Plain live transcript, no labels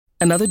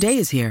Another day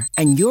is here,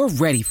 and you're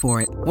ready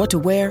for it. What to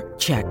wear?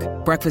 Check.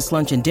 Breakfast,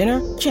 lunch, and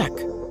dinner? Check.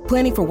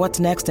 Planning for what's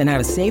next and how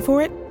to save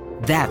for it?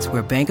 That's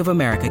where Bank of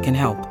America can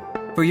help.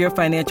 For your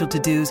financial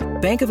to-dos,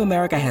 Bank of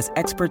America has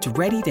experts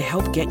ready to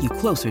help get you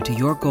closer to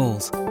your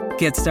goals.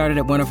 Get started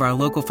at one of our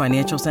local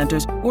financial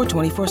centers or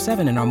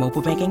 24/7 in our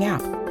mobile banking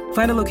app.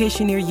 Find a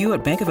location near you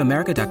at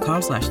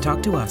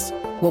bankofamerica.com/talktous.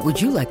 What would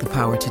you like the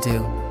power to do?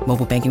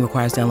 Mobile banking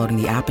requires downloading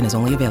the app and is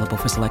only available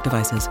for select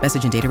devices.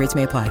 Message and data rates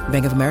may apply.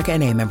 Bank of America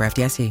N.A., member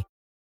FDIC.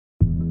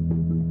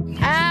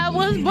 I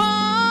was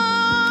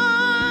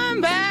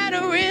born by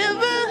the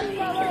river,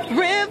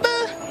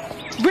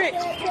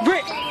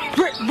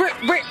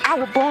 brick. I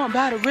was born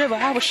by the river.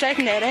 I was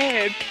shaking that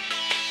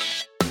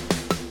ass.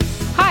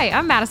 Hi,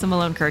 I'm Madison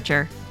Malone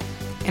Kircher.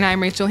 And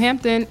I'm Rachel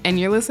Hampton, and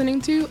you're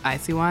listening to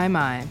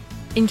ICYMI.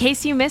 In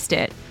case you missed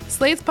it,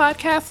 Slate's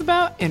podcast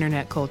about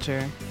internet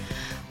culture.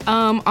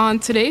 On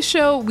today's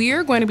show, we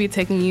are going to be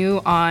taking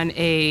you on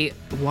a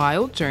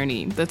wild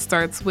journey that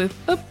starts with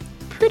a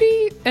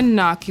pretty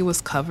innocuous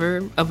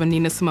cover of a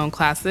Nina Simone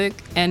classic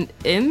and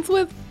ends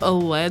with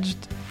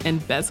alleged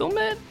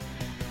embezzlement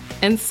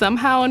and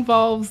somehow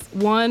involves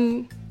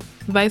one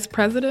vice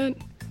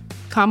president,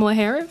 Kamala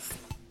Harris.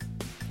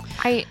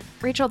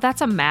 Rachel,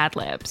 that's a Mad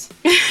Libs.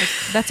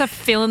 That's a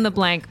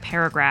fill-in-the-blank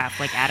paragraph.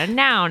 Like, add a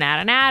noun, add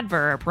an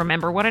adverb.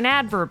 Remember what an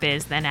adverb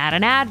is, then add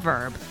an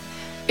adverb.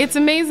 It's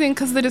amazing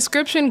because the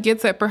description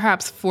gets at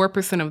perhaps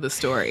 4% of the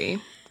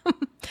story.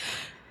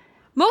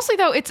 Mostly,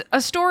 though, it's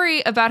a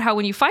story about how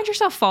when you find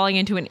yourself falling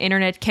into an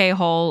internet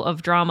K-hole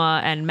of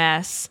drama and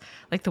mess,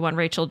 like the one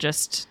Rachel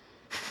just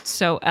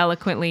so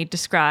eloquently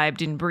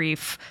described in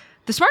brief,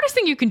 the smartest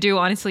thing you can do,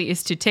 honestly,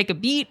 is to take a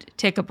beat,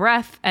 take a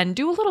breath, and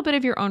do a little bit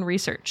of your own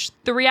research.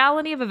 The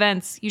reality of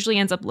events usually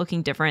ends up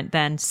looking different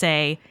than,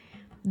 say,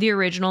 the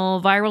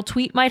original viral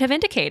tweet might have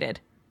indicated.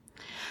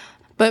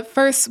 But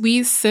first,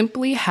 we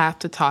simply have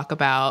to talk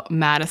about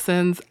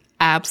Madison's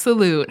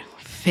absolute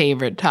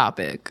favorite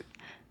topic,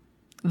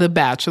 the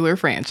Bachelor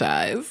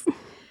franchise.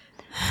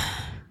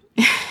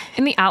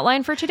 In the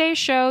outline for today's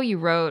show, you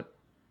wrote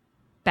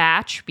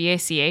Batch,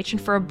 B-A-C-H, and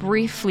for a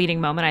brief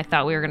fleeting moment, I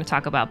thought we were going to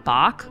talk about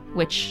Bach,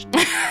 which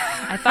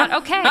I thought,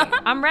 okay,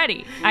 I'm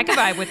ready. I can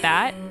vibe with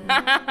that.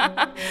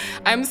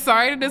 I'm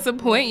sorry to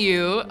disappoint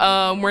you.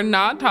 We're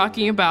not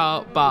talking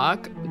about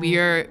Bach. We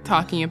are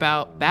talking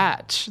about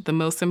Batch, the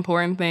most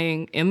important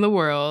thing in the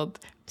world.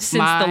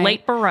 Since the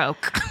late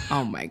Baroque.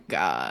 Oh my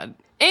God.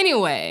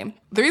 Anyway,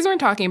 the reason we're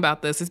talking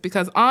about this is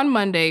because on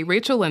Monday,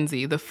 Rachel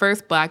Lindsay, the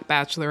first Black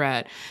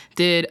Bachelorette,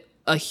 did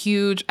a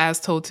huge As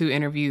Told To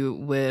interview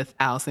with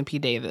Allison P.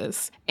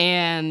 Davis.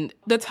 And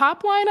the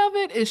top line of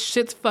it is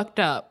shit's fucked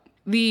up.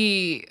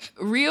 The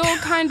real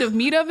kind of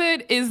meat of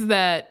it is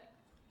that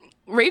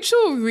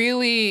Rachel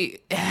really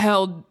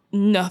held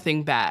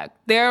nothing back.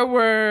 There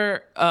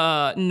were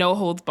no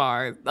holds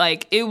barred.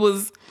 Like, it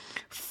was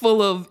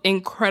full of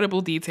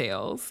incredible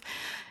details.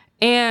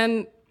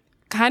 And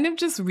kind of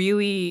just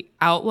really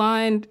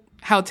outlined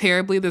how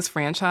terribly this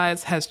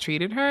franchise has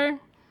treated her.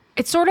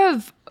 It sort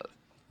of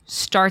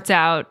starts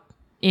out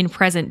in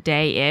present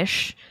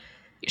day-ish.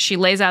 She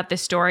lays out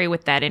this story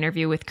with that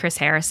interview with Chris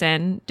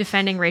Harrison,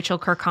 defending Rachel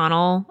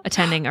Kirkconnell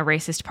attending a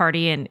racist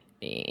party in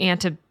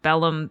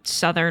antebellum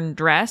Southern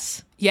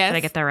dress. Yes. Did I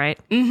get that right?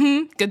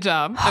 Mm-hmm. Good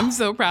job. I'm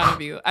so proud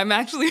of you. I'm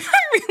actually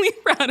really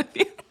proud of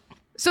you.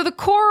 So the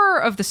core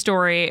of the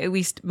story, at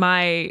least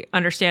my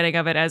understanding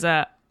of it as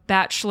a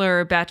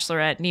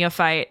bachelorette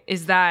neophyte,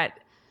 is that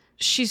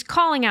she's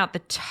calling out the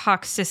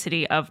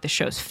toxicity of the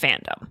show's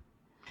fandom.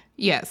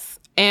 Yes.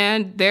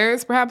 And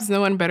there's perhaps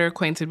no one better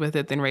acquainted with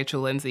it than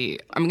Rachel Lindsay.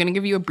 I'm going to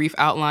give you a brief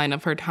outline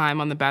of her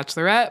time on The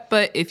Bachelorette,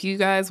 but if you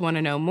guys want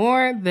to know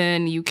more,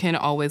 then you can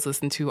always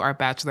listen to our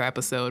Bachelor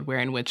episode,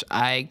 in which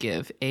I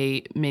give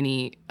a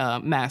mini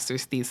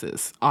master's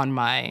thesis on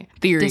my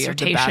theory of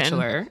The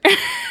Bachelor.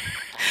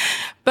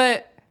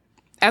 But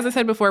as I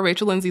said before,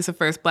 Rachel Lindsay's the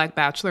first Black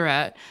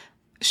Bachelorette.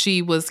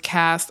 She was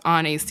cast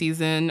on a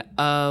season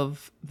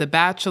of The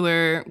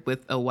Bachelor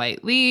with a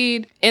white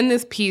lead. In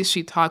this piece,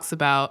 she talks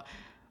about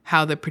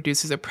how the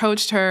producers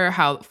approached her,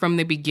 how from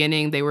the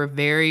beginning they were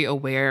very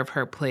aware of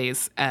her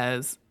place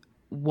as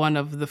one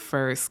of the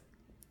first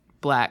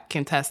Black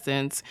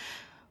contestants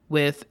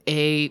with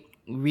a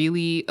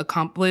really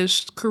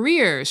accomplished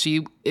career.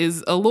 She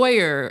is a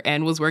lawyer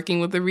and was working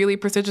with a really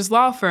prestigious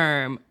law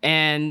firm.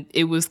 And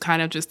it was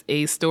kind of just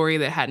a story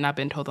that had not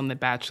been told on The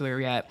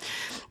Bachelor yet.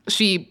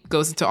 She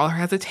goes into all her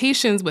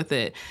hesitations with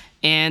it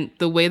and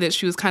the way that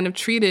she was kind of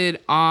treated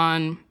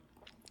on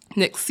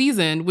next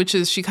season, which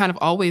is she kind of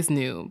always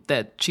knew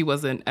that she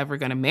wasn't ever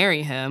going to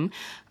marry him,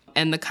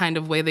 and the kind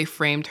of way they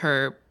framed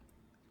her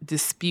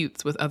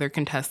disputes with other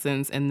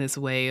contestants in this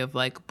way of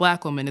like,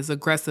 Black woman is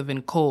aggressive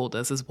and cold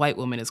as this white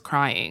woman is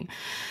crying.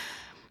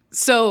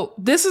 So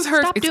this is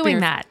her Stop doing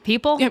that,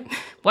 people. Yep.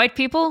 White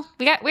people,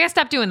 we got to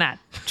stop doing that.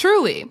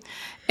 Truly.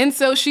 And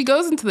so she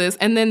goes into this,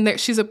 and then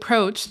she's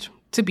approached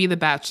to be the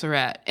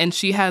Bachelorette. And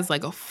she has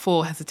like a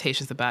full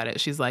hesitations about it.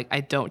 She's like,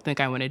 I don't think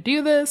I want to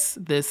do this.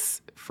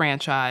 This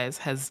franchise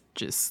has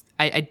just,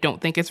 I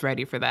don't think it's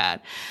ready for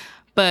that.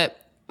 But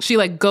she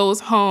like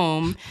goes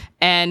home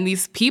and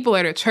these people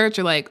at her church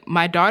are like,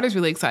 my daughter's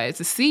really excited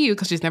to see you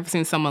because she's never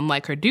seen someone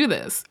like her do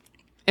this.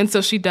 And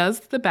so she does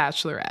the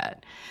Bachelorette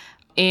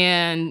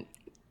and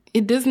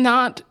it does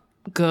not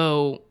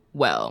go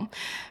well.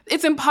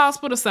 It's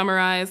impossible to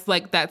summarize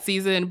like that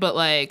season, but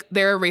like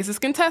there are racist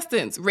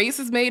contestants. Race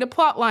is made a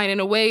plot line in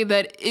a way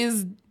that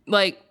is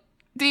like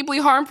deeply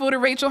harmful to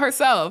Rachel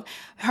herself.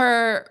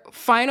 Her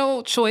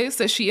final choice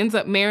that she ends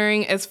up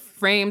marrying is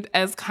framed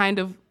as kind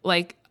of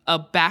like a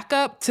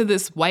backup to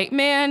this white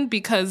man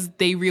because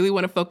they really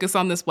want to focus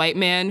on this white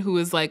man who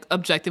is like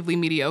objectively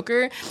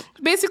mediocre.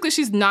 Basically,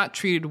 she's not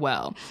treated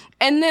well.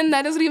 And then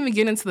that doesn't even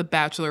get into the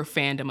Bachelor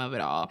fandom of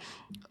it all,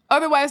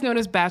 otherwise known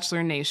as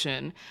Bachelor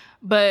Nation.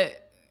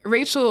 But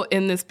Rachel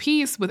in this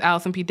piece with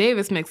Allison P.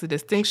 Davis makes a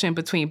distinction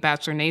between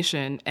Bachelor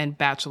Nation and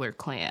Bachelor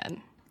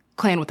Clan.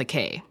 Clan with a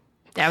K.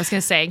 I was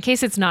going to say, in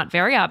case it's not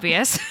very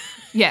obvious.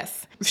 Yes.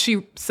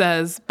 She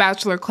says,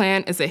 Bachelor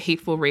Clan is a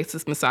hateful,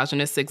 racist,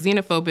 misogynistic,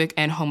 xenophobic,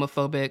 and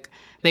homophobic.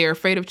 They are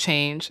afraid of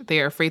change.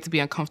 They are afraid to be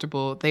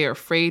uncomfortable. They are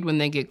afraid when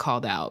they get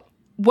called out.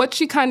 What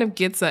she kind of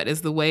gets at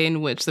is the way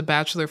in which the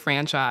Bachelor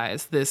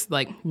franchise, this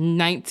like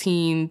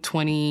 19,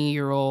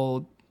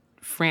 20-year-old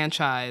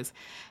franchise,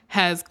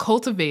 has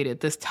cultivated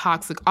this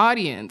toxic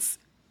audience.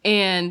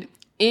 And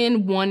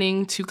in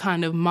wanting to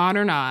kind of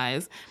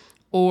modernize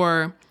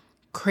or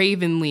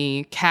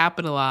cravenly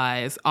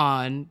capitalize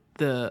on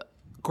the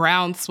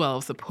groundswell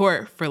of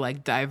support for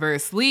like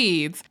diverse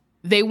leads,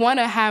 they want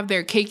to have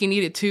their cake and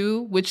eat it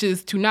too, which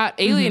is to not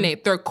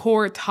alienate their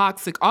core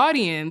toxic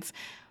audience,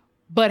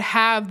 but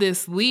have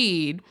this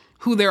lead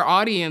who their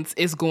audience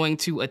is going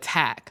to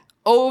attack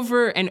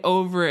over and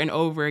over and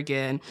over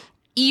again,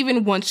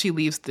 even once she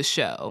leaves the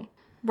show.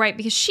 Right,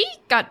 because she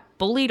got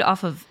bullied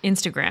off of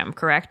Instagram,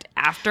 correct?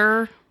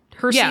 After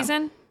her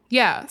season?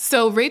 Yeah,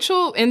 so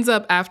Rachel ends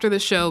up after the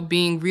show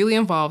being really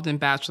involved in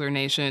Bachelor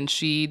Nation.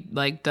 She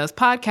like does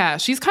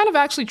podcasts. She's kind of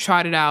actually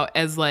trotted out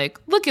as like,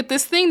 look at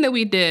this thing that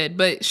we did,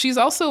 but she's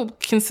also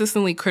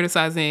consistently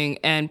criticizing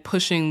and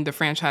pushing the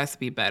franchise to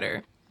be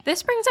better.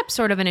 This brings up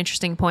sort of an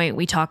interesting point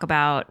we talk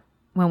about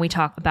when we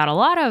talk about a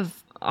lot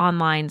of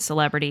online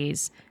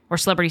celebrities or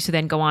celebrities who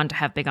then go on to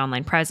have big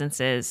online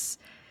presences,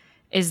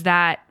 is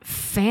that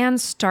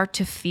fans start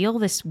to feel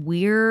this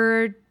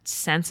weird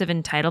sense of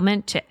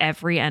entitlement to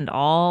every and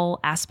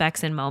all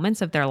aspects and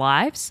moments of their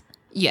lives.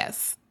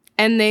 Yes.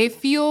 And they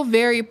feel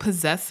very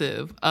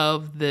possessive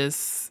of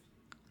this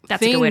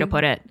That's a good way to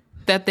put it.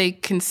 That they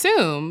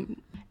consume.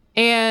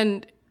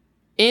 And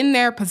in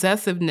their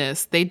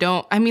possessiveness, they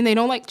don't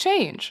like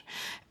change.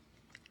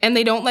 And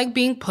they don't like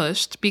being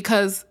pushed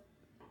because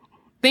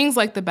things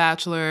like The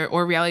Bachelor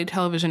or reality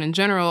television in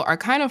general are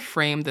kind of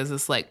framed as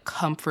this like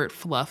comfort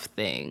fluff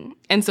thing.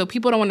 And so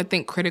people don't want to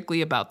think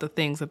critically about the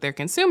things that they're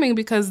consuming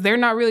because they're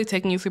not really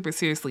taking you super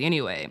seriously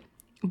anyway.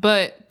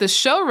 But the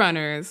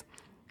showrunners,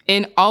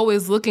 in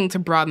always looking to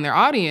broaden their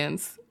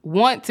audience,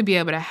 want to be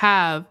able to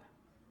have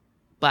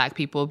Black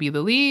people be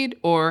the lead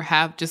or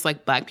have just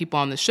like Black people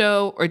on the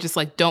show or just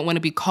like don't want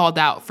to be called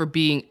out for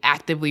being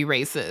actively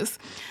racist.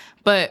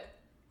 But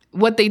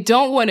what they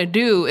don't want to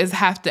do is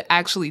have to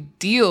actually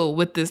deal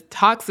with this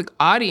toxic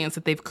audience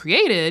that they've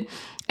created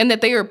and that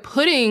they are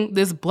putting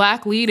this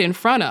Black lead in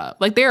front of.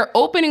 Like they are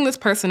opening this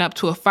person up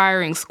to a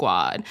firing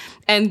squad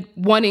and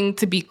wanting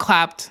to be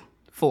clapped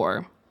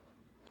for.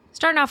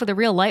 Starting off with a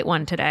real light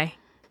one today.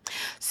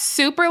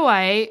 Super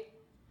light.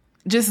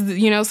 Just,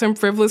 you know, some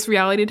frivolous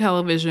reality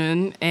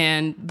television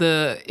and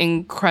the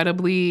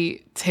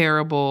incredibly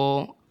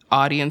terrible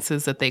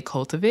audiences that they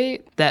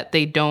cultivate that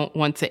they don't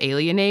want to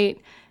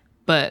alienate,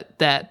 but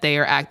that they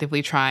are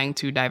actively trying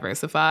to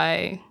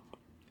diversify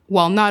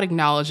while not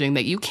acknowledging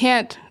that you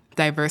can't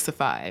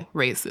diversify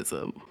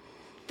racism.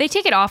 They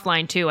take it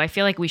offline, too. I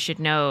feel like we should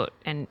note,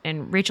 and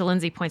Rachel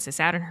Lindsay points this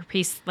out in her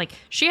piece, like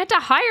she had to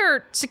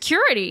hire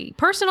security,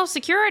 personal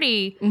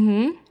security,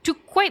 to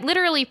quite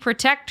literally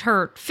protect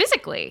her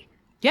physically.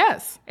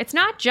 Yes. It's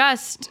not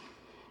just,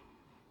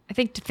 I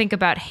think to think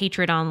about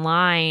hatred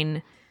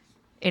online,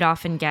 it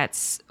often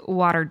gets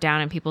watered down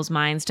in people's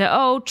minds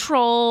to,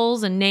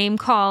 trolls and name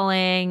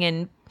calling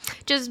and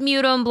just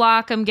mute them,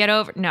 block them, get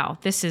over. No,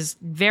 this is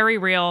very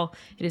real.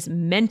 It is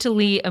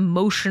mentally,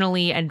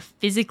 emotionally, and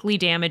physically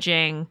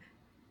damaging.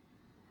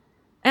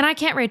 And I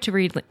can't wait to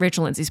read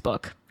Rachel Lindsay's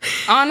book.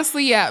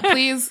 Honestly, yeah,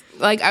 please,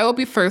 I will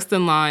be first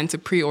in line to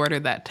pre-order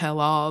that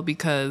tell-all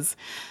because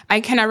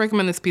I cannot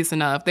recommend this piece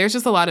enough. There's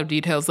just a lot of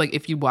details. Like,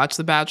 if you watch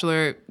The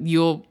Bachelor,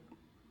 you'll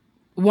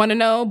want to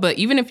know. But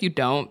even if you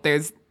don't,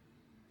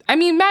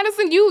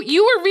 Madison, you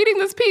were reading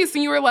this piece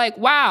and you were like,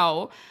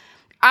 wow,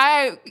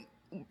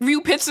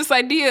 you pitched this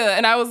idea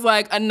and I was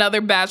like,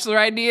 another Bachelor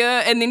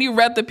idea. And then you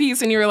read the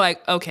piece and you were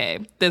like, okay,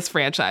 this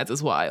franchise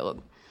is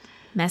wild.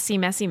 Messy,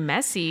 messy,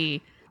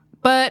 messy.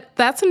 But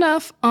that's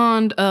enough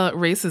on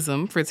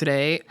racism for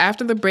today.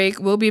 After the break,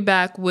 we'll be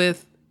back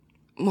with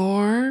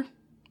more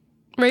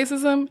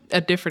racism,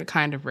 a different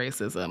kind of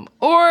racism,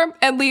 or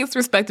at least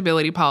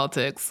respectability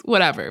politics,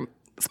 whatever.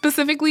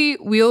 Specifically,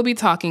 we'll be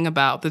talking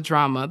about the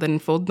drama that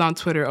unfolded on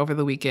Twitter over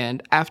the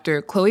weekend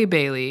after Chloe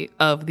Bailey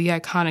of the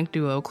iconic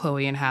duo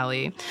Chloe and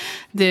Halle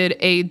did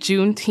a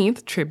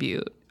Juneteenth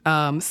tribute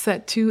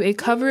set to a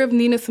cover of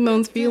Nina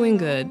Simone's Feeling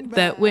Good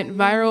that went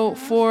viral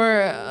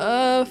for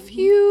a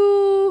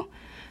few,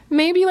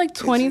 maybe like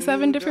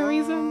 27 different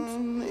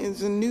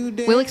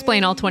reasons. We'll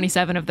explain all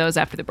 27 of those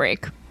after the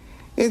break.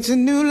 It's a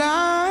new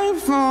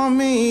life for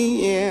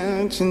me, yeah.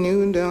 It's a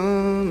new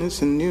dawn,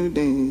 it's a new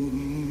day.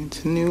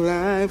 It's a new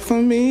life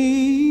for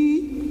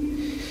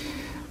me.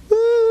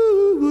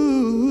 Ooh,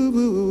 ooh,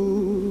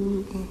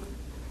 ooh.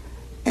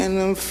 And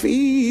I'm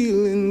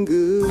feeling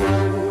good.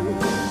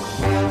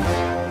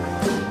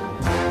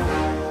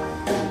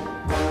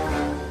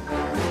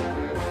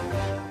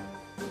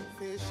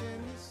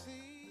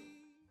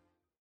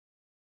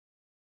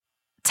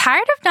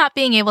 Tired of not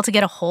being able to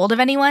get a hold of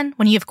anyone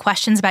when you have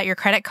questions about your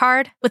credit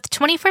card? With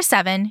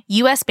 24/7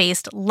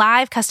 US-based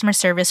live customer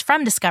service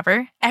from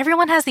Discover,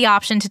 everyone has the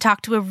option to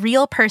talk to a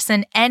real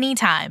person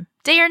anytime,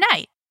 day or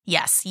night.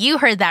 Yes, you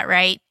heard that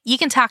right. You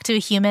can talk to a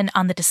human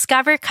on the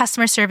Discover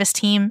customer service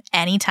team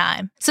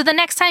anytime. So the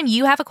next time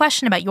you have a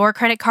question about your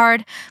credit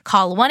card,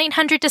 call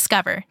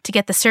 1-800-DISCOVER to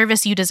get the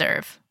service you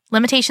deserve.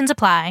 Limitations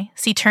apply.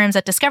 See terms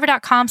at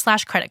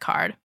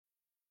discover.com/creditcard.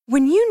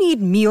 When you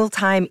need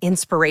mealtime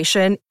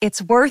inspiration,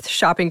 it's worth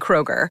shopping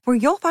Kroger, where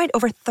you'll find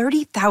over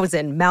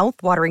 30,000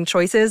 mouth-watering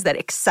choices that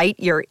excite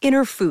your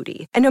inner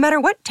foodie. And no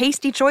matter what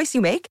tasty choice you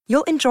make,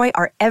 you'll enjoy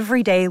our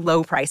everyday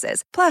low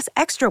prices, plus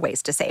extra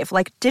ways to save,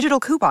 like digital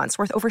coupons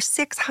worth over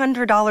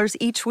 $600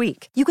 each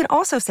week. You can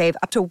also save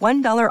up to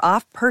 $1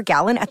 off per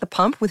gallon at the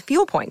pump with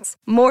fuel points.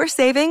 More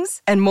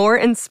savings and more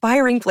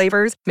inspiring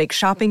flavors make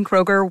shopping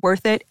Kroger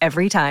worth it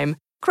every time.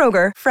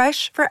 Kroger,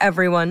 fresh for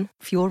everyone.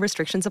 Fuel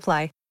restrictions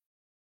apply.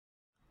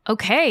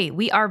 Okay,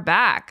 we are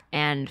back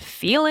and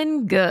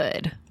feeling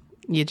good.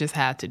 You just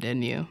had to,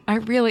 didn't you?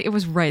 It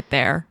was right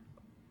there.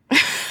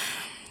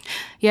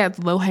 Yeah, it's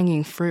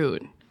low-hanging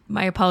fruit.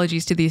 My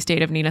apologies to the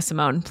estate of Nina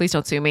Simone. Please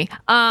don't sue me.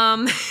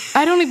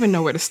 I don't even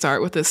know where to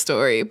start with this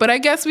story, but I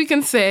guess we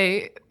can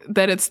say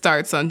that it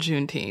starts on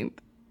Juneteenth.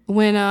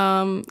 When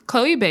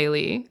Chloe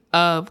Bailey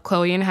of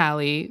Chloe and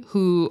Halle,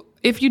 who,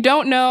 if you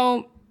don't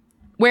know,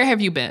 where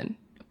have you been?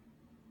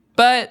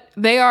 But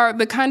they are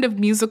the kind of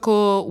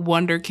musical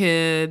wonder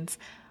kids,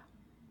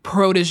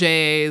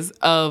 proteges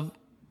of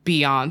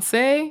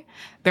Beyonce.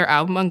 Their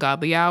album,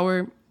 Ungodly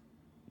Hour,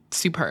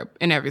 superb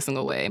in every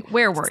single way.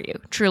 Where were you?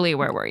 Truly,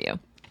 where were you?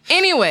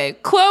 Anyway,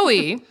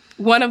 Chloe,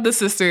 one of the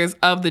sisters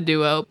of the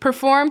duo,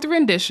 performed a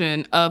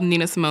rendition of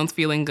Nina Simone's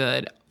Feeling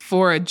Good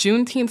for a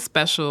Juneteenth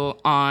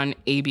special on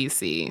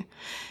ABC.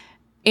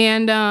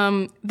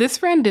 And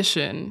this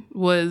rendition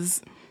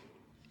was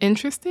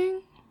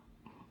interesting,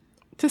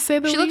 to say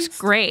the least. She looks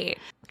great.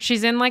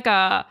 She's in like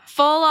a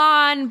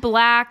full-on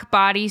black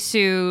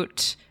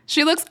bodysuit.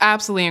 She looks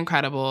absolutely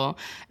incredible.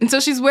 And so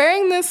she's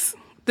wearing this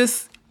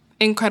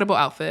incredible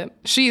outfit.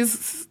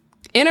 She's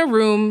in a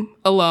room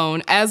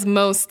alone, as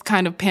most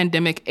kind of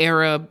pandemic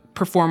era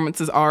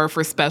performances are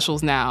for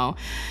specials now.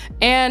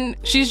 And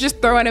she's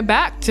just throwing it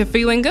back to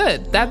feeling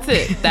good. That's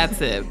it. That's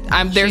it.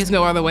 There's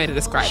no other way to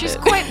describe it. She's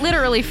quite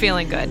literally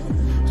feeling good.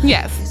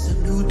 Yes. It's a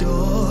new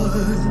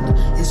dawn.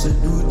 It's a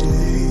new day.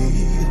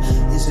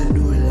 It's a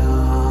new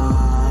life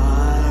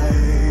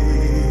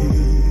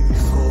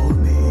for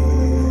me.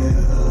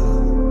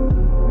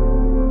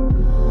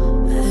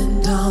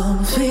 And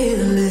I'm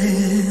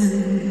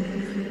feeling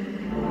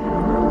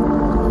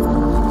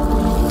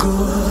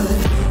good.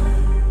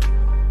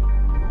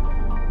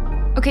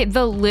 Okay,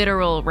 the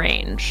literal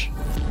range.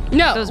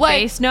 No, Those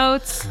like, bass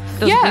notes,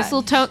 those yeah.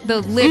 whistle tone,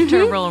 the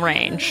literal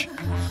range.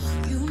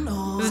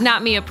 This is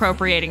not me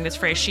appropriating this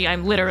phrase.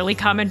 I'm literally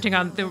commenting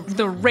on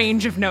the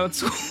range of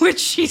notes which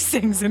she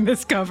sings in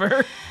this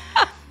cover.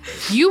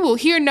 You will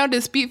hear no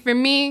dispute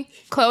from me.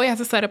 Chloe has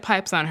a set of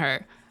pipes on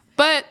her.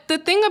 But the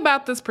thing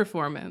about this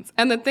performance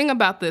and the thing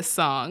about this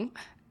song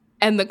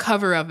and the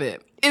cover of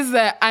it is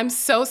that I'm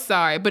so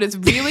sorry, but it's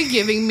really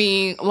giving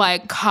me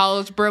like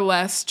college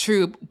burlesque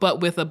troupe, but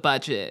with a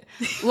budget.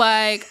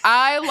 Like,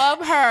 I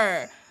love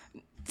her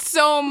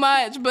so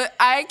much, but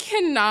I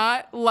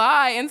cannot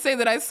lie and say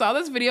that I saw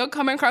this video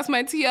coming across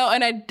my TL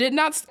and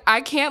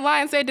I can't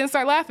lie and say I didn't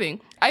start laughing.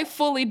 I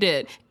fully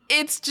did.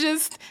 It's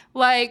just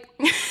like...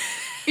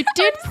 It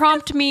did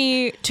prompt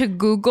me to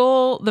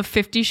Google the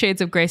 50 Shades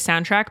of Grey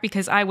soundtrack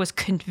because I was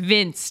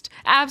convinced,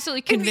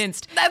 absolutely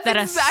convinced, that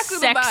exactly a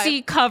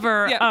sexy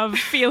cover of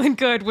Feeling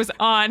Good was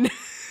on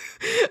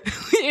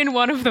in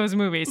one of those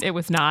movies. It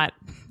was not.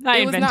 I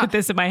invented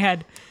this in my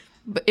head.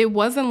 But it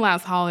wasn't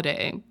Last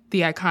Holiday,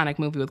 the iconic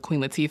movie with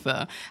Queen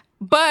Latifah.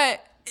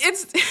 But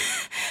it's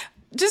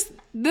just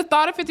the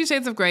thought of 50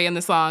 Shades of Grey in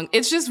the song.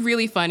 It's just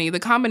really funny. The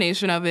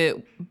combination of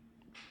it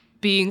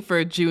being for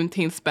a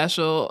Juneteenth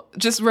special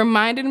just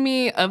reminded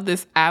me of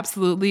this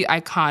absolutely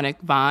iconic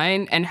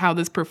Vine and how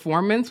this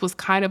performance was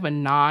kind of a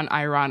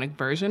non-ironic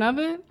version of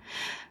it.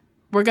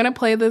 We're going to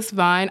play this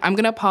Vine. I'm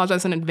going to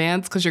apologize in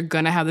advance because you're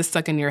going to have this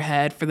stuck in your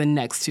head for the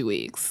next 2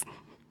 weeks.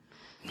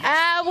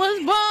 I was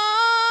born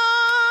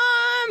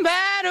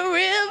by the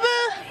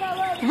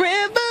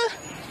river,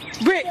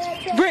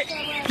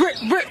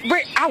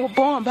 brick, I was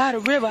born by the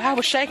river. I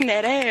was shaking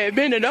that ass,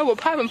 bending over,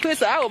 popping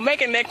pussy. I was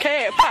making that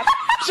cab pop.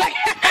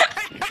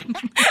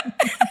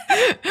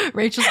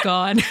 Rachel's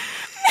gone.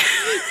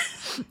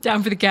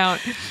 Down for the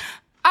count.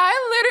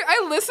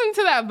 I listened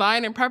to that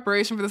Vine in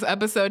preparation for this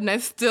episode, and I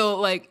still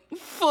like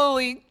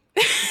fully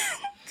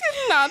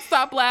could not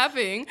stop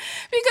laughing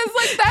because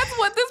like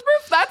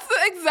that's the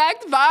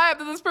exact vibe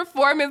that this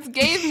performance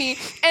gave me,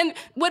 and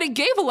what it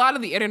gave a lot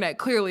of the internet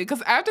clearly.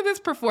 Because after this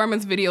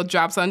performance video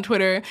drops on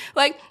Twitter,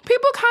 like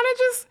people kind of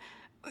just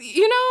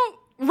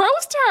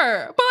roast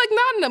her, but like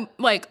not in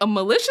a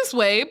malicious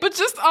way, but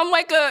just on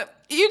like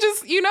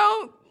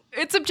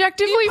it's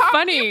objectively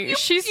funny.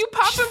 You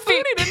popping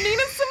booty to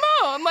Nina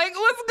Simone. Like,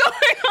 what's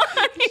going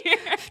on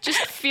here? Just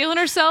feeling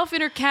herself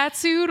in her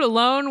catsuit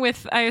alone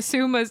with, I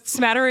assume, a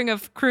smattering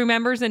of crew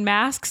members in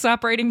masks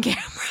operating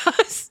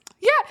cameras.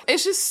 Yeah,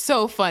 it's just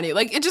so funny.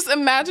 Like,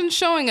 imagine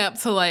showing up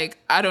to like,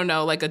 I don't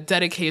know, like a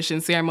dedication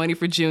ceremony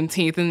for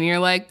Juneteenth, and you're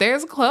like,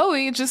 there's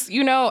Chloe just,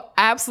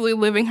 absolutely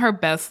living her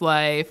best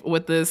life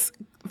with this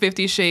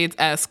 50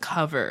 Shades-esque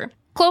cover.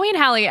 Chloe and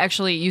Halle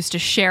actually used to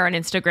share an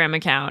Instagram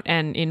account,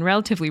 and in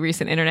relatively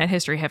recent internet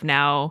history have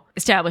now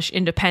established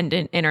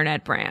independent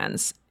internet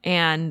brands.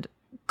 And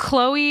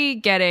Chloe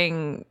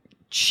getting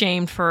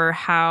shamed for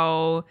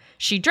how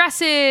she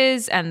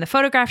dresses and the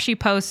photographs she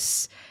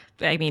posts.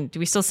 I mean, do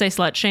we still say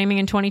slut shaming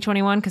in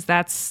 2021? Because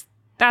that's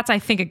I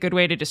think a good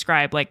way to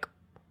describe like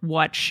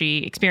what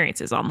she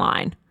experiences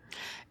online.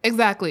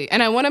 Exactly.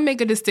 And I want to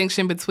make a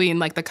distinction between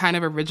like the kind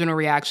of original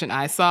reaction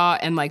I saw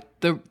and like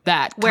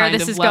that where kind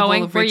this of is level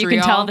going, of where vitriol. you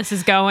can tell this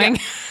is going.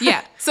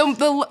 Yeah. So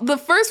the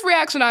first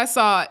reaction I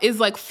saw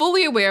is like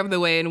fully aware of the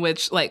way in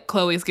which like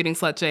Chloe's getting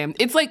slut shamed.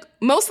 It's like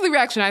most of the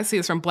reaction I see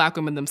is from Black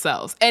women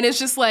themselves. And it's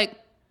just like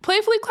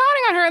playfully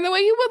clowning on her in the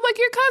way you would like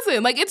your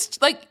cousin. Like it's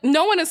like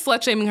no one is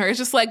slut shaming her. It's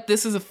just like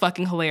this is a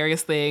fucking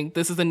hilarious thing.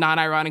 This is a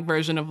non-ironic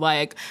version of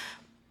like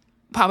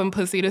popping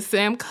pussy to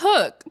Sam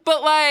Cooke.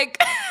 But like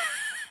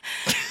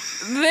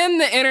then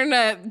the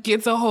internet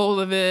gets a hold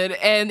of it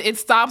and it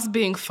stops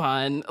being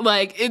fun.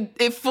 Like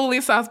it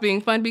fully stops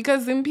being fun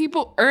because then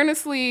people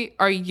earnestly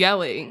are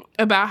yelling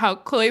about how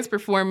Chloe's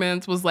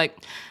performance was like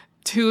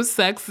too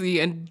sexy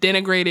and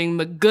denigrating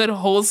the good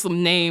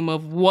wholesome name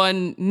of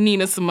one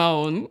Nina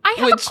Simone. I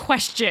have a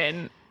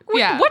question.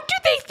 Yeah. What do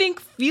they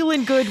think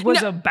Feeling Good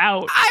was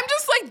about? I'm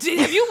just like,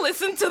 have you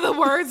listened to the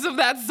words of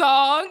that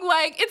song?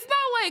 Like, it's not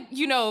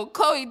like,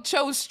 Chloe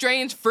chose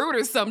Strange Fruit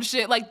or some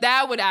shit. Like,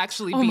 that would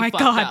actually be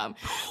fucked up.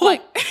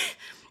 Like,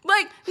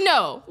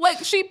 no.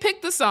 Like, she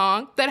picked the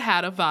song that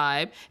had a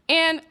vibe.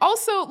 And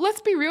also,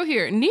 let's be real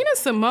here. Nina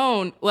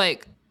Simone,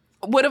 like,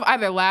 would have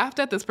either laughed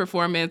at this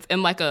performance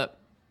in, like, a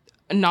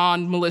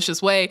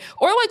non-malicious way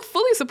or like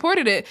fully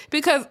supported it,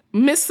 because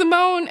Miss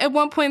Simone at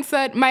one point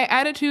said, my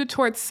attitude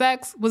towards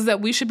sex was that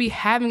we should be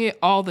having it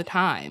all the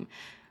time.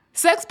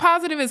 Sex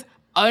positive is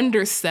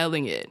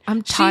underselling it.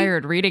 I'm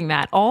tired reading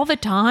that all the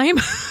time.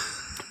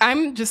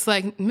 I'm just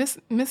like, Miss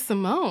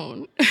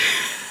Simone.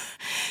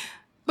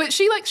 But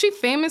she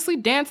famously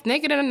danced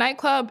naked in a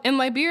nightclub in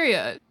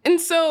Liberia.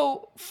 And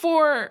so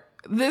for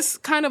this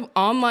kind of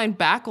online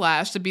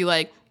backlash to be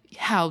like,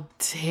 how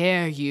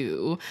dare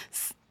you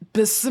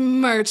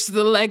besmirch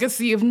the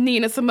legacy of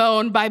Nina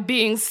Simone by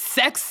being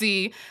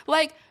sexy.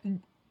 Like,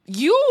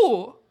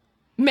 you,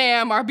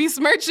 ma'am, are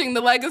besmirching the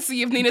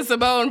legacy of Nina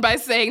Simone by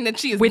saying that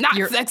she is with not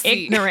your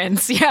sexy.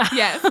 Ignorance, yeah.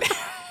 Yes.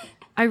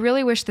 I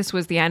really wish this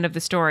was the end of the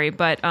story,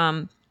 but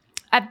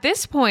at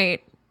this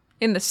point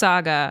in the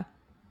saga,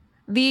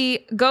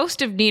 the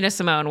ghost of Nina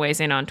Simone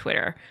weighs in on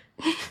Twitter.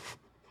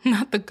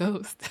 Not the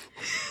ghost.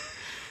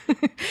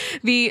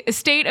 The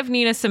estate of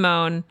Nina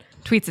Simone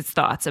tweets its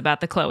thoughts about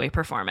the Chloe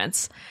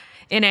performance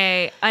in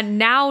a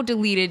now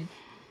deleted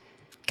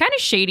kind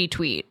of shady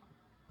tweet.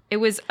 It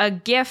was a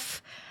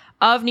gif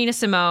of Nina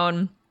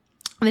Simone.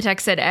 The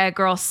text said,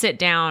 girl, sit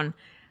down.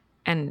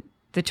 And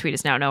the tweet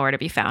is now nowhere to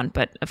be found.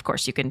 But of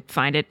course, you can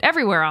find it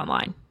everywhere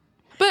online.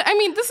 But I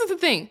mean, this is the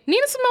thing.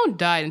 Nina Simone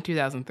died in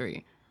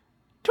 2003.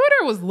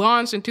 Twitter was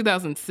launched in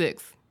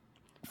 2006.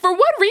 For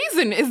what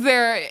reason is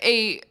there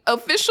a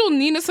official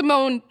Nina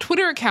Simone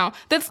Twitter account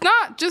that's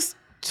not just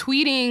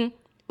tweeting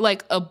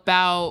like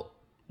about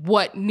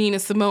what Nina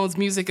Simone's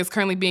music is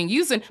currently being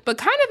used in, but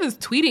kind of is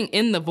tweeting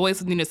in the voice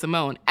of Nina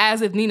Simone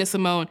as if Nina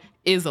Simone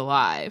is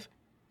alive?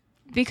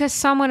 Because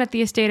someone at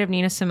the estate of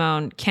Nina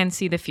Simone can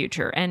see the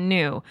future and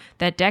knew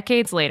that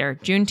decades later,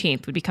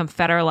 Juneteenth would become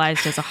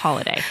federalized as a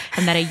holiday,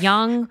 and that a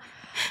young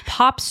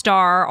pop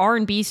star,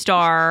 R&B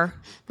star,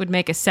 would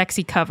make a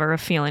sexy cover of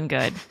Feeling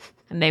Good,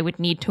 and they would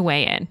need to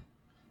weigh in.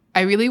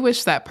 I really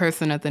wish that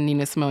person at the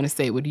Nina Simone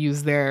estate would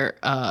use their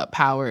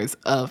powers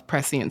of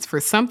prescience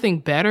for something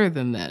better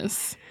than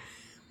this.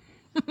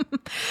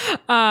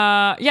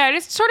 Yeah,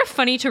 it's sort of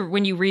funny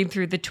when you read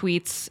through the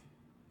tweets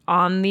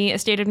on the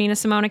estate of Nina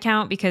Simone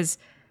account, because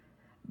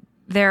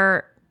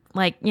they're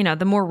like,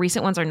 the more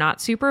recent ones are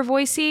not super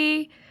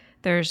voicey.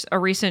 There's a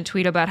recent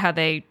tweet about how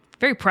they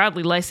very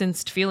proudly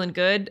licensed Feeling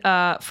Good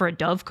for a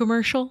Dove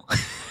commercial.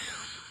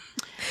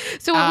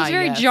 So it was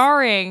very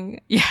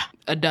jarring. Yeah.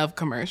 A Dove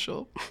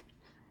commercial.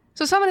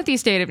 So someone at the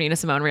estate of Nina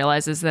Simone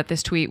realizes that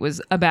this tweet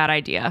was a bad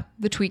idea.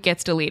 The tweet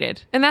gets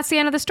deleted. And that's the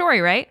end of the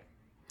story, right?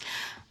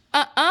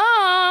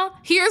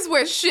 Here's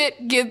where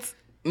shit gets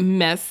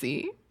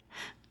messy.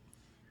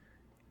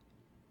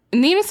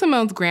 Nina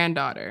Simone's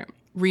granddaughter,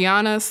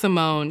 Rihanna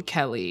Simone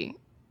Kelly,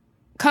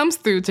 comes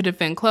through to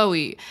defend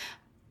Khloe.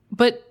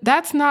 But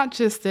that's not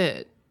just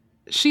it.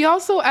 She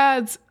also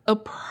adds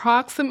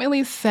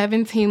approximately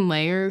 17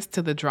 layers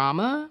to the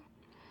drama.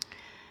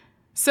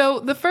 So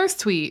the first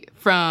tweet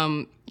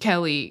from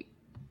Kelly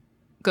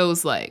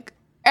goes like,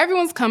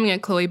 everyone's coming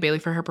at Chloe Bailey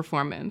for her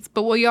performance,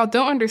 but what y'all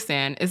don't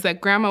understand is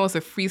that Grandma was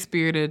a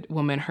free-spirited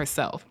woman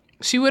herself.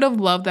 She would have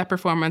loved that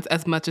performance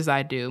as much as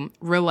I do.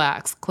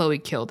 Relax, Chloe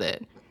killed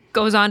it.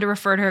 Goes on to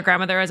refer to her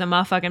grandmother as a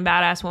motherfucking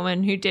badass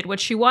woman who did what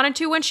she wanted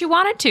to when she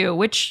wanted to,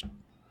 which,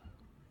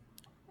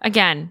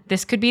 again,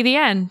 this could be the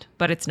end,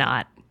 but it's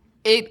not.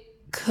 It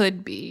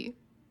could be,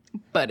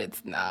 but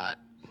it's not.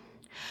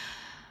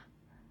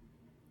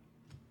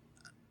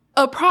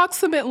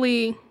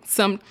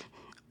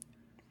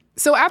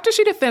 So after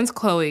she defends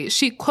Chloe,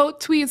 she quote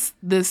tweets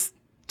this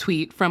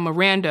tweet from a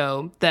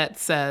rando that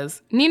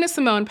says, Nina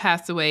Simone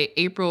passed away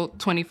April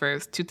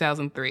 21st,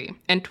 2003,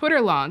 and Twitter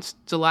launched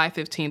July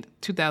 15th,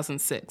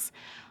 2006.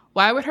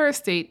 Why would her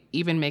estate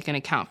even make an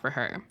account for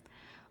her?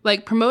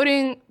 Like,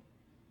 promoting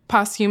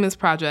posthumous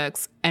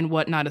projects and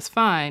whatnot is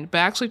fine, but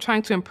actually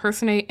trying to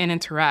impersonate and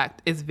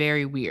interact is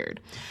very weird.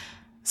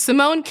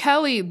 Simone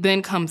Kelly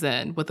then comes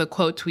in with a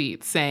quote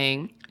tweet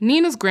saying,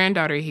 Nina's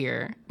granddaughter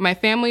here. My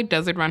family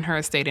doesn't run her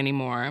estate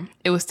anymore.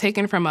 It was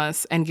taken from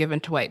us and given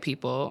to white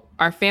people.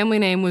 Our family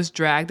name was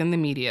dragged in the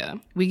media.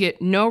 We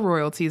get no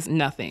royalties,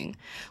 nothing.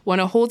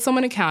 Want to hold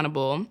someone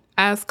accountable?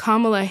 Ask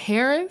Kamala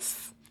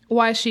Harris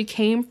why she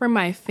came from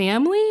my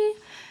family?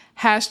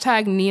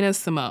 Hashtag Nina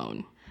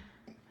Simone.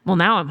 Well,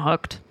 now I'm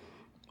hooked.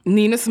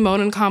 Nina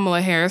Simone and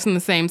Kamala Harris in the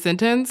same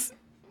sentence?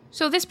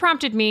 So this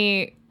prompted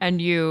me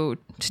and you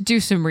to do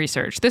some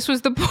research. This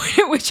was the point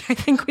at which I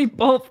think we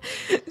both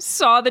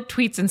saw the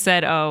tweets and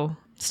said, oh,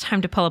 it's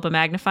time to pull up a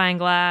magnifying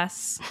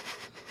glass.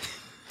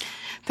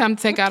 Time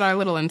to take out our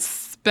little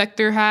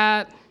inspector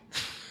hat.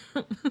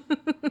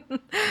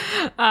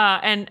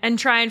 And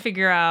try and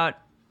figure out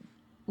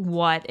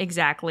what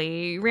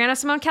exactly Rihanna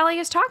Simone Kelly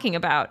is talking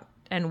about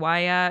and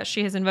why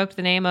she has invoked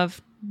the name of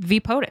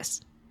V.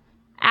 POTUS.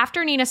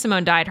 After Nina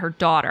Simone died, her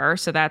daughter,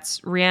 so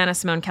that's Rihanna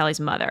Simone Kelly's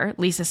mother,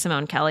 Lisa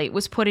Simone Kelly,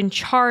 was put in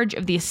charge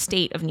of the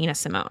estate of Nina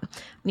Simone.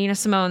 Nina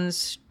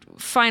Simone's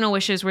final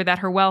wishes were that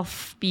her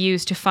wealth be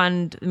used to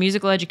fund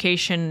musical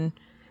education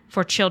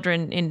for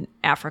children in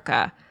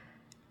Africa.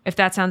 If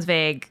that sounds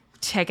vague,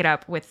 take it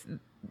up with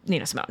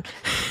Nina Simone.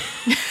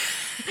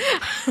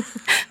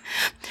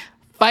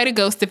 Fight a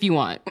ghost if you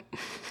want.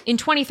 In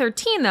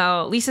 2013,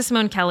 though, Lisa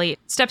Simone Kelly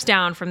steps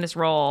down from this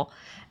role.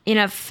 In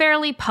a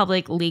fairly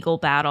public legal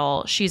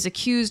battle, she's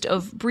accused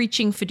of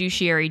breaching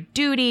fiduciary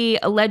duty,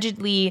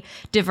 allegedly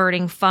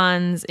diverting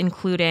funds,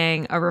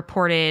 including a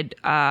reported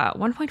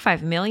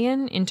 $1.5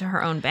 million into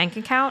her own bank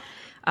account,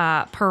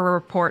 per a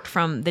report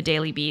from the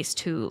Daily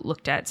Beast, who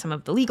looked at some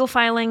of the legal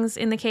filings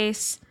in the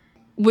case.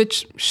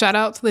 Which, shout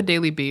out to the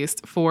Daily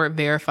Beast for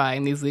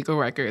verifying these legal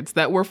records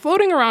that were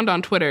floating around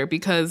on Twitter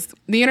because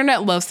the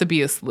internet loves to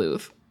be a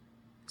sleuth.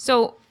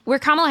 So where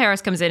Kamala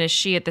Harris comes in is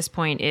she, at this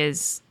point,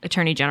 is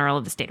Attorney General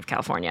of the state of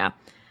California.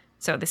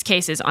 So this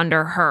case is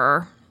under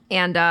her.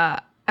 And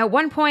at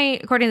one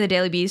point, according to the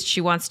Daily Beast,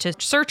 she wants to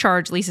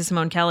surcharge Lisa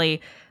Simone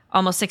Kelly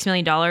almost $6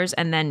 million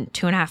and then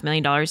 $2.5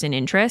 million in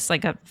interest,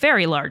 like a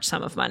very large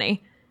sum of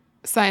money.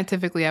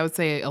 Scientifically, I would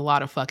say a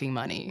lot of fucking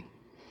money.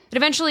 It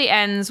eventually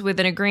ends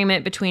with an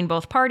agreement between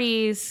both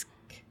parties.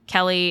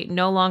 Kelly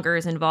no longer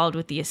is involved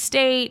with the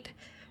estate.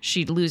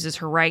 She loses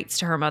her rights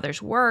to her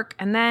mother's work.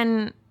 And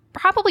then,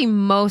 probably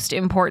most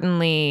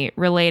importantly,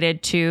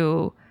 related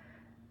to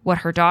what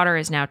her daughter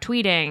is now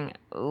tweeting,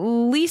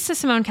 Lisa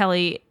Simone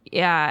Kelly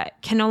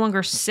can no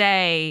longer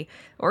say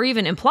or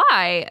even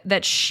imply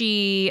that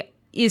she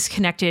is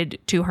connected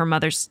to her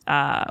mother's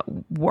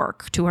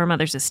work, to her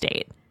mother's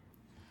estate.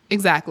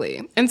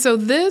 Exactly. And so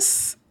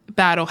this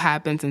battle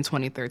happens in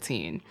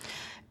 2013.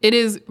 It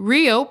is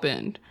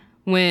reopened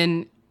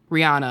when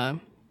Rihanna,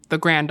 the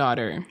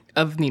granddaughter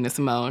of Nina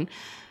Simone,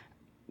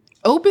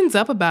 opens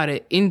up about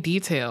it in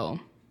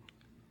detail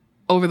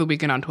over the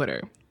weekend on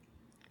Twitter.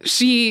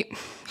 She,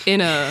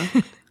 in a...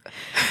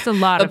 it's a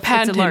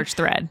large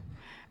thread.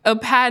 A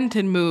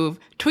patented move,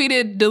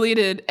 tweeted,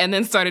 deleted, and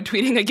then started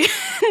tweeting again.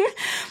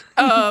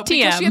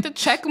 Because she had to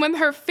check with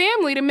her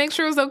family to make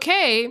sure it was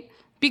okay.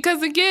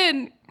 Because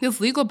again, this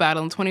legal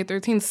battle in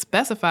 2013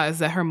 specifies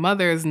that her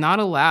mother is not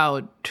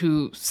allowed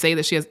to say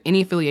that she has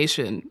any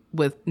affiliation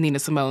with Nina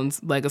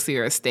Simone's legacy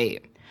or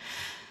estate.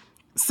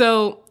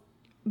 So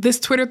this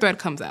Twitter thread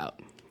comes out.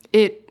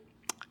 It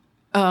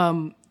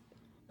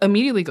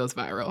immediately goes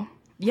viral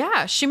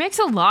Yeah, she makes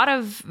a lot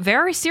of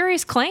very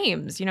serious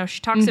claims. You know, she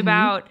talks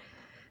about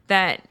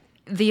that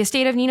the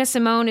estate of Nina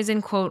Simone is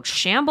in, quote,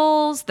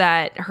 shambles,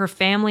 that her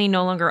family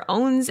no longer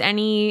owns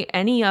any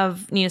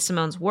of Nina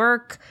Simone's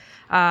work,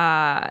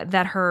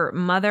 that her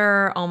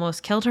mother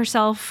almost killed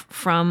herself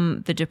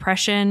from the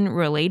depression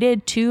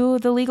related to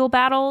the legal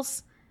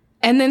battles.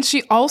 And then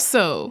she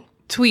also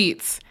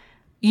tweets,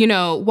 you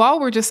know, while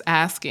we're just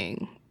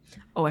asking.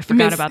 Oh, I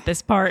forgot about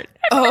this part.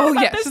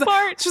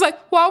 She's like,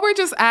 while we're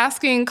just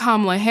asking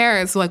Kamala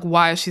Harris, like,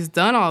 why she's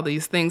done all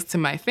these things to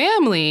my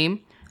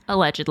family.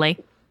 Allegedly.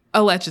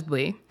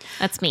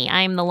 That's me.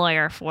 I'm the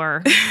lawyer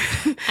for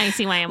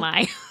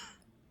ICYMI.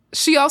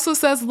 She also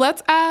says,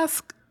 let's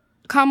ask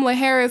Kamala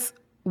Harris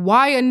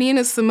why a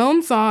Nina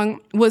Simone song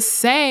was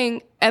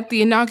sang at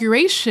the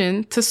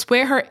inauguration to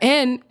swear her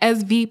in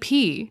as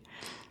VP.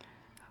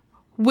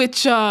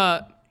 Which,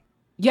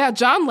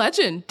 John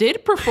Legend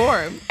did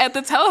perform at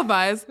the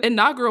televised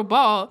inaugural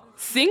ball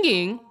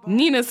singing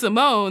Nina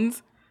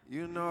Simone's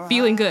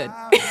Feeling Good.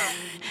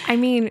 I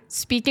mean,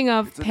 speaking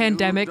of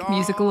pandemic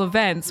musical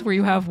events where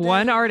you have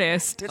one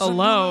artist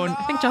alone,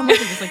 I think John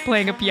Legend was like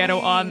playing a piano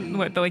on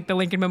the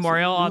Lincoln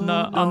Memorial on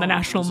the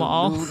National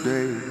Mall.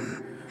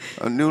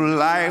 A new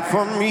life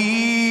for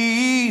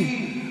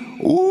me.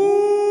 Ooh.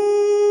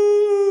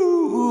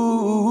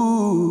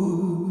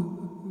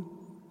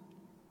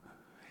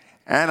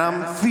 And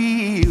I'm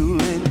feeling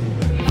good.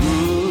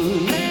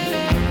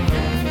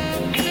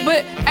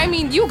 But, I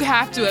mean, you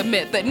have to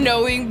admit that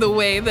knowing the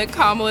way that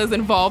Kamala is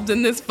involved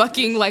in this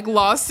fucking, like,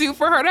 lawsuit,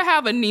 for her to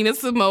have a Nina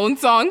Simone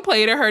song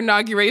played at her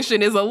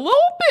inauguration is a little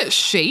bit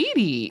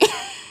shady.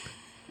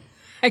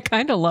 I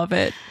kind of love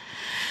it.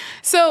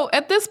 So,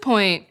 at this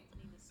point,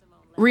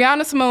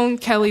 Rihanna Simone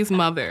Kelly's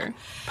mother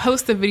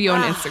posts a video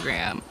on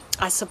Instagram.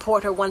 I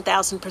support her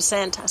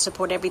 1,000%. I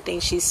support everything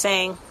she's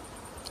saying.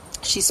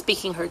 She's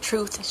speaking her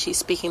truth. She's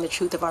speaking the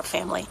truth of our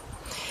family.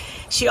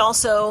 She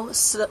also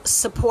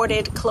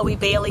supported Chloe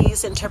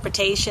Bailey's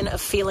interpretation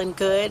of Feeling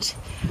Good,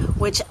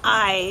 which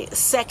I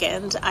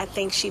second. I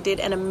think she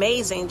did an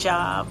amazing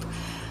job.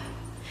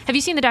 Have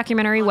you seen the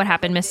documentary, What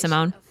Happened, Miss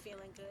Simone?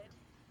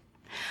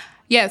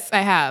 Yes, I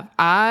have.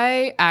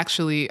 I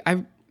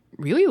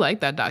really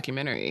like that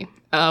documentary.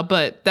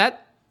 But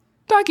that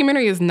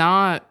documentary is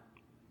not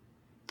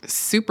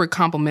super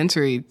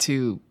complimentary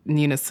to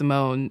Nina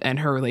Simone and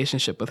her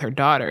relationship with her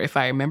daughter, if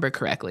I remember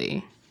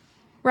correctly.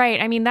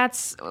 Right. I mean,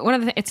 that's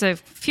it's a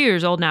few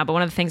years old now, but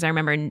one of the things I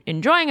remember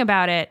enjoying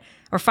about it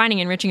or finding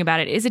enriching about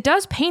it is it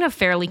does paint a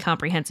fairly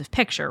comprehensive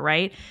picture,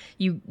 right?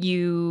 You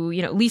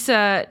know,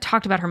 Lisa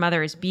talked about her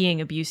mother as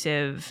being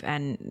abusive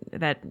and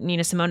that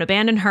Nina Simone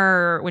abandoned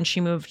her when she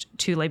moved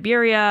to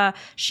Liberia.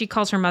 She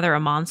calls her mother a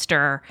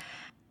monster.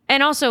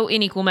 And also,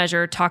 in equal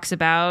measure, talks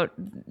about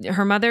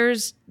her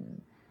mother's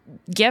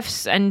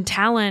gifts and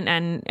talent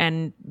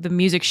and the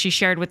music she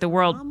shared with the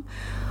world.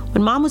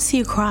 When Mom would see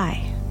you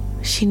cry,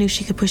 she knew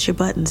she could push your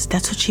buttons.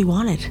 That's what she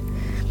wanted.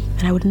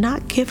 And I would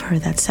not give her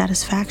that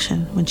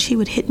satisfaction. When she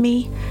would hit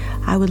me,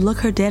 I would look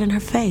her dead in her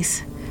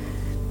face.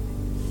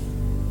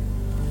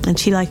 And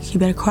she'd like, you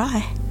better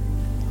cry.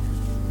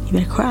 You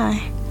better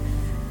cry.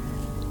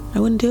 I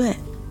wouldn't do it.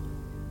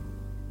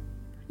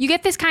 You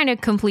get this kind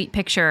of complete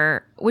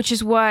picture, which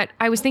is what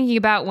I was thinking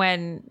about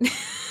when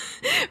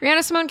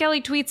Rihanna Simone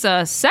Kelly tweets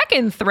a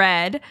second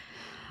thread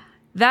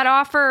that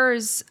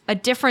offers a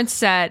different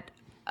set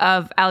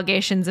of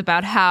allegations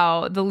about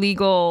how the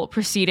legal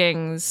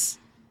proceedings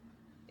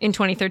in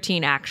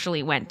 2013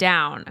 actually went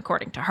down,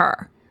 according to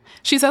her.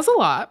 She says a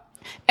lot,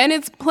 and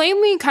it's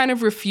plainly kind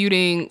of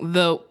refuting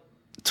the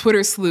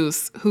Twitter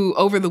sleuths who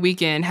over the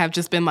weekend have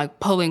just been like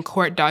pulling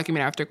court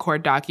document after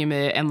court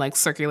document and like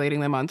circulating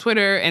them on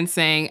Twitter and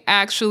saying,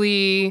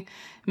 actually,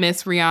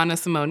 Miss Rihanna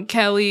Simone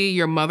Kelly,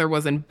 your mother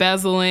was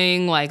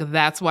embezzling. Like,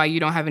 that's why you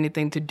don't have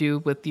anything to do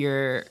with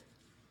your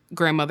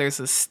grandmother's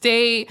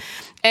estate.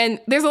 And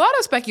there's a lot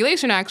of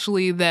speculation,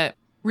 actually, that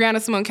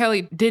Rihanna Simone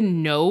Kelly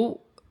didn't know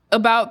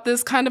about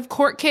this kind of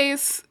court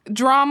case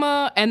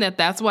drama and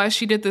that's why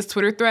she did this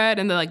Twitter thread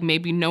and that like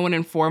maybe no one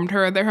informed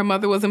her that her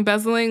mother was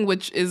embezzling,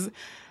 which is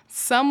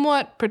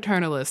somewhat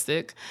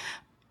paternalistic.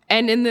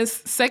 And in this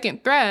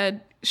second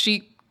thread,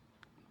 she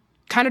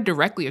kind of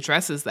directly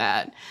addresses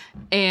that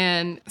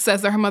and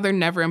says that her mother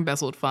never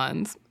embezzled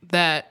funds,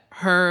 that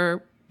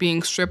her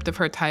being stripped of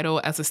her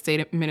title as a state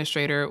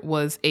administrator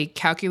was a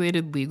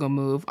calculated legal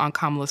move on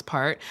Kamala's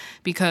part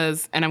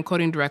because, and I'm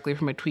quoting directly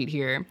from a tweet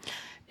here,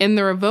 in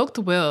the revoked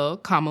will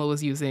Kamala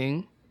was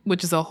using,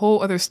 which is a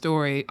whole other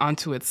story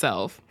unto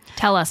itself.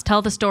 Tell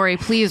the story,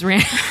 please,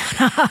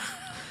 Rihanna.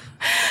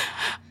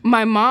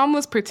 My mom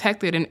was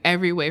protected in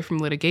every way from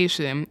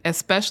litigation,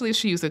 especially if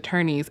she used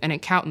attorneys and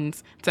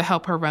accountants to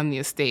help her run the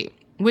estate,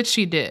 which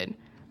she did.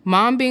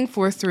 Mom being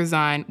forced to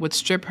resign would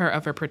strip her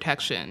of her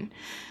protection.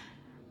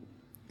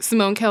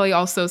 Simone Kelly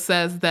also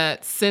says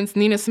that since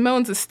Nina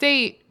Simone's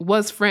estate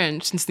was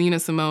French, since Nina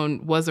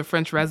Simone was a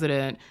French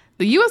resident,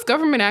 the U.S.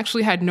 government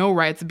actually had no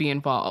right to be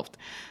involved.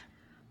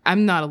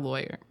 I'm not a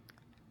lawyer,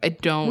 I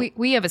don't...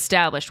 We have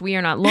established we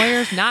are not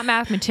lawyers, not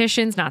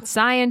mathematicians, not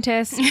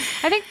scientists.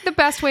 I think the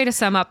best way to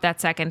sum up that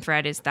second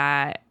thread is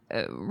that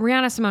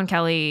Rihanna Simone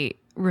Kelly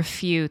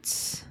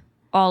refutes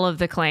all of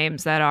the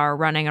claims that are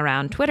running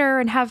around Twitter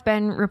and have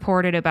been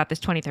reported about this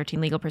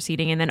 2013 legal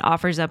proceeding, and then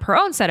offers up her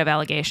own set of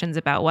allegations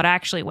about what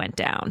actually went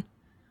down.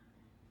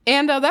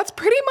 And that's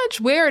pretty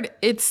much where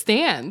it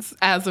stands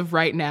as of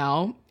right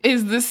now,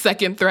 is this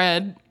second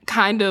thread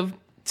kind of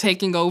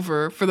taking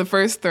over for the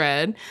first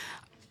thread.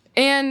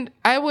 And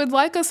I would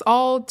like us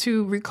all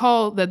to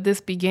recall that this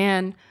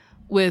began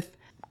with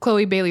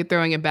Chloe Bailey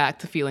throwing it back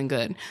to Feeling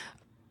Good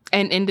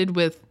and ended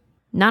with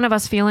none of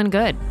us feeling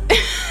good.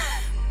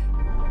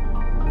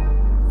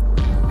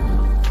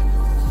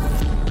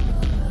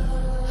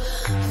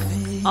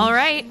 All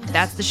right,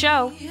 that's the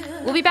show.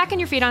 We'll be back in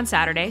your feed on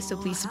Saturday, so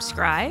please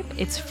subscribe.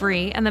 It's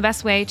free, and the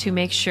best way to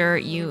make sure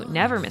you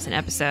never miss an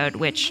episode,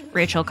 which,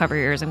 Rachel, cover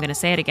your ears, I'm going to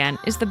say it again,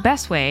 is the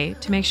best way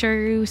to make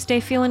sure you stay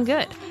feeling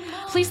good.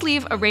 Please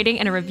leave a rating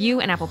and a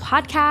review in Apple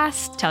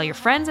Podcasts. Tell your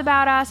friends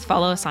about us.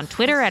 Follow us on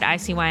Twitter at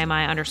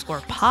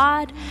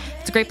ICYMI_pod.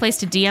 It's a great place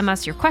to DM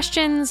us your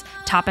questions,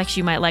 topics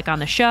you might like on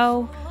the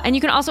show. And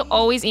you can also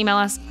always email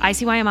us,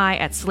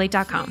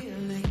 ICYMI@slate.com.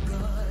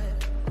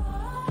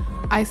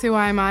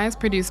 ICYMI is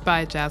produced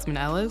by Jasmine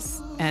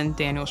Ellis and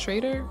Daniel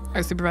Schrader.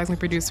 Our supervising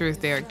producer is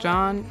Derek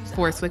John.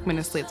 Forrest Wickman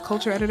is Slate's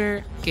culture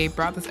editor. Gabe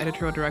Broth is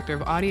editorial director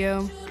of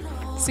audio.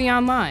 See you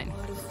online.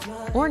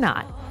 Or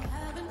not.